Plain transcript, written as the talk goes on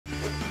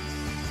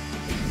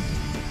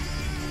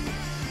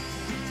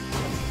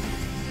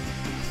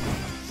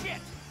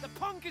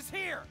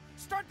here!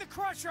 Start the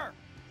crusher!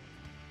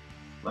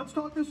 Let's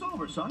talk this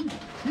over, son.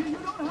 You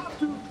don't have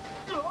to...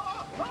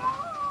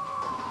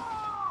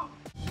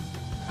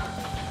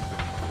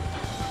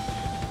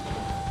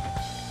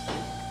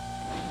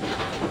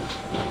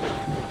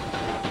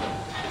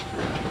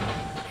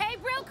 Hey,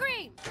 Bryll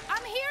Cream!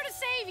 I'm here to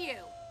save you!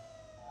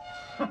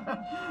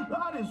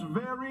 That is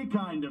very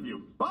kind of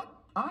you. But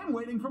I'm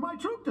waiting for my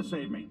troop to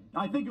save me.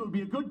 I think it would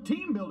be a good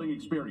team-building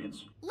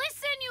experience.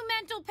 Listen, you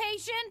mental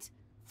patient!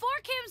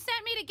 4Kim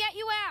sent me to get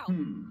you out!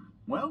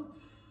 Well,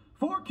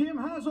 4Kim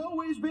has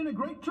always been a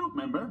great troop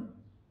member.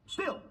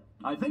 Still,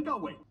 I think I'll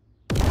wait.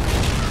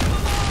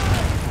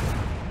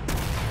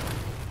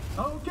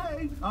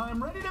 Okay,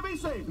 I'm ready to be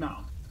saved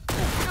now.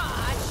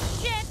 Aw,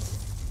 shit!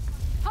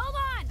 Hold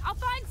on! I'll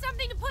find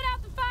something to put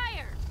out the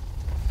fire!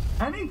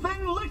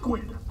 Anything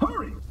liquid!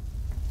 Hurry!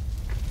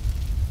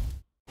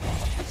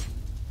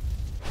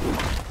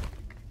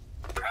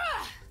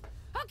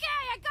 Okay,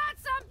 I got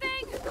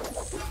something!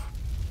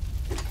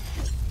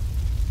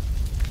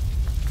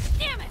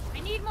 Damn it! I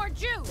need more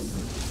juice!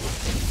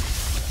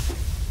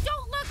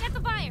 Don't look at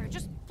the fire!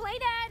 Just play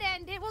dead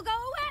and it will go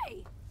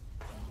away!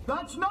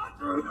 That's not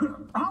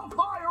how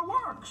fire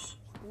works!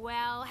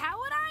 Well, how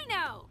would I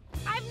know?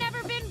 I've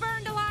never been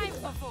burned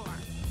alive before.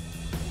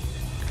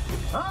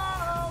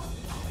 Hello!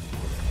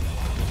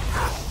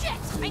 Shit!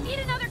 I need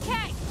another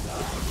keg!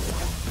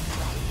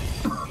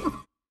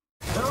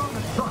 They're on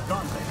the truck,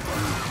 aren't they?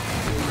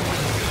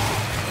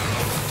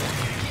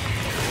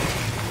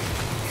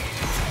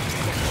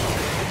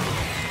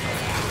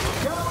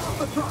 Get off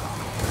the truck!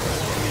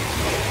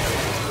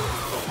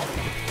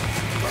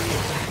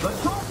 The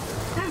truck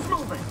is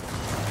moving!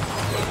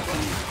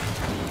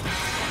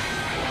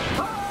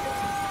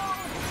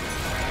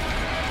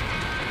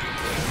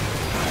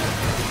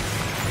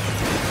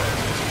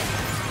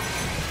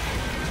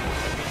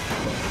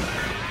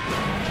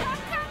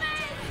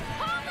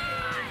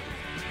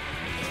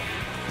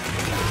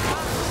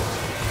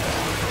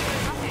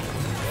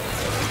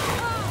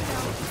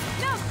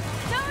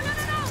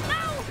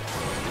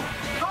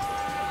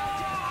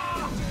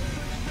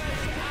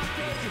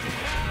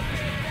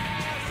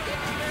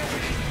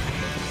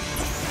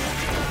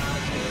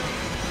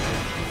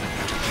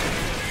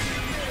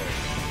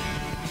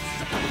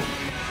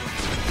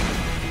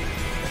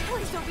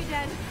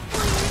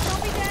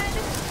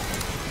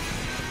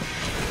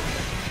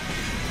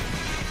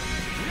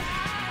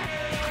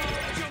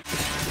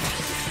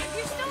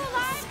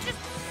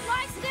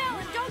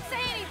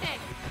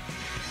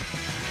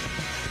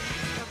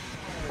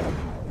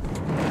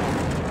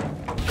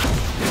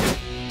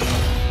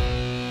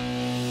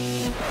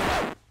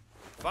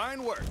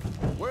 Fine work.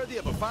 Worthy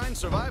of a fine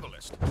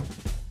survivalist.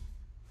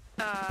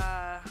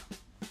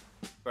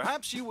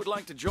 Perhaps you would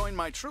like to join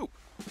my troop.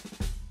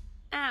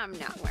 I'm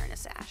not wearing a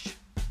sash.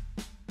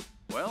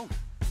 Well,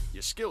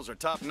 your skills are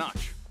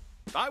top-notch.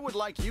 I would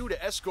like you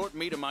to escort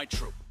me to my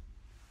troop.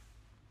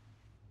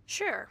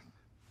 Sure.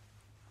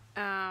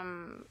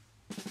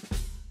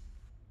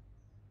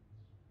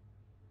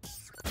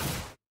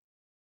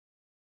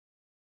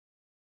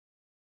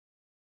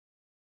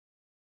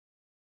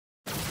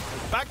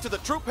 Back to the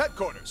troop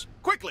headquarters,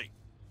 quickly!